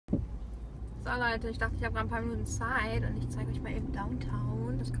So Leute, ich dachte, ich habe gerade ein paar Minuten Zeit und ich zeige euch mal eben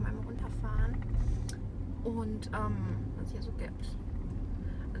Downtown. Das kann man mal runterfahren. Und was hier so gibt.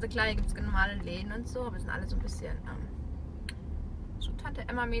 Also klar, hier gibt es normale Läden und so, aber es sind alle so ein bisschen so Tante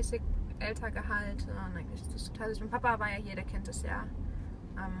Emma-mäßig älter gehalten. Und eigentlich ist das total süß. Mein Papa war ja hier, der kennt das ja.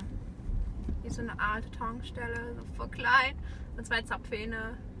 Hier ist so eine alte Tankstelle, so voll klein. Und 2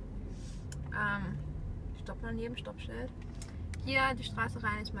 Zapfhähne. Stoppt an jedem Stoppschild. Hier die Straße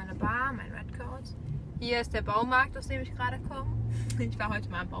rein ist meine Bar, mein Redcoat. Hier ist der Baumarkt, aus dem ich gerade komme. Ich war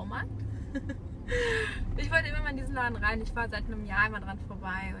heute mal am Baumarkt. Ich wollte immer mal in diesen Laden rein. Ich war seit einem Jahr immer dran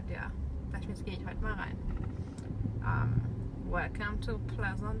vorbei und ja, dachte mir, jetzt gehe ich heute mal rein. Welcome to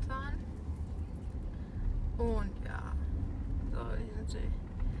Pleasanton. Und ja, so, hier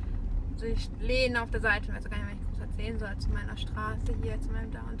sind die Läden auf der Seite. Ich weiß gar nicht, was ich groß erzählen soll zu meiner Straße hier, zu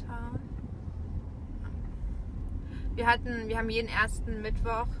meinem Downtown. Wir haben jeden ersten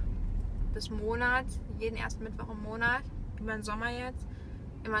Mittwoch des Monats, jeden ersten Mittwoch im Monat, über den Sommer jetzt,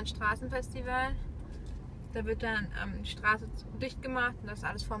 immer ein Straßenfestival. Da wird dann die Straße dicht gemacht und das ist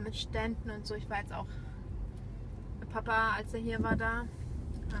alles voll mit Ständen und so. Ich war jetzt auch mit Papa, als er hier war, da.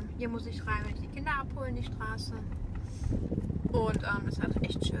 Hier muss ich rein, wenn ich die Kinder abhole in die Straße. Und das ist halt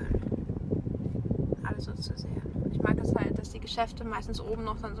echt schön, alles so zu sehen. Ich mag es halt, dass die Geschäfte meistens oben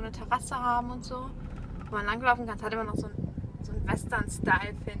noch dann so eine Terrasse haben und so, wo man langlaufen kann. Es hat immer noch so einen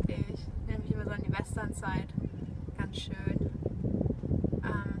Western-Style, finde ich. Ich erinnere mich immer so an die Western-Zeit. Ganz schön.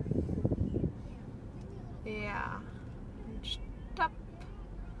 Ja. Und stopp.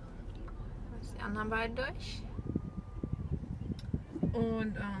 Lass die anderen beiden durch.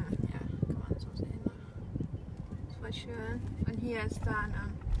 Und ja, kann man so sehen. Das ist voll schön. Und hier ist dann,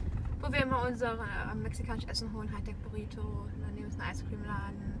 wo wir immer unser mexikanisches Essen holen, Hightech Burrito. Daneben ist ein Ice Cream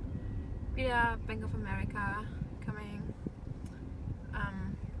Laden. Wieder Bank of America coming.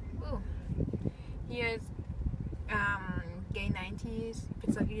 Hier ist Gay 90s,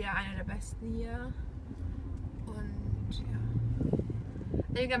 Pizzeria, eine der besten hier. Und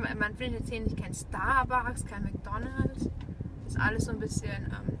ja. Man findet jetzt hier nicht kein Starbucks, kein McDonald's. Ist alles so ein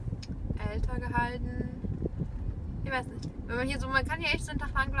bisschen älter gehalten. Ich weiß nicht. Wenn man hier so, man kann hier echt so einen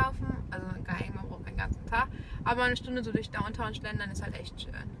Tag lang laufen, also gar nicht, man braucht den ganzen Tag, aber eine Stunde so durch Downtown schlendern ist halt echt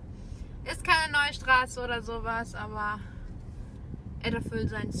schön. Ist keine neue Straße oder sowas, aber er erfüllt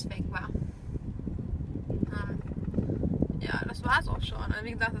seinen Zweck, war. Ja, das war's auch schon. Also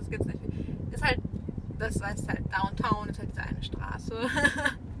wie gesagt, das gibt's nicht. Ist halt, das heißt halt Downtown, ist halt diese eine Straße.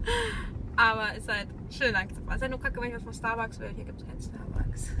 Aber ist halt schön lang zu fahren. Ist halt nur kacke, wenn ich was von Starbucks will. Hier gibt's keinen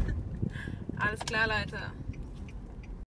Starbucks. Alles klar, Leute.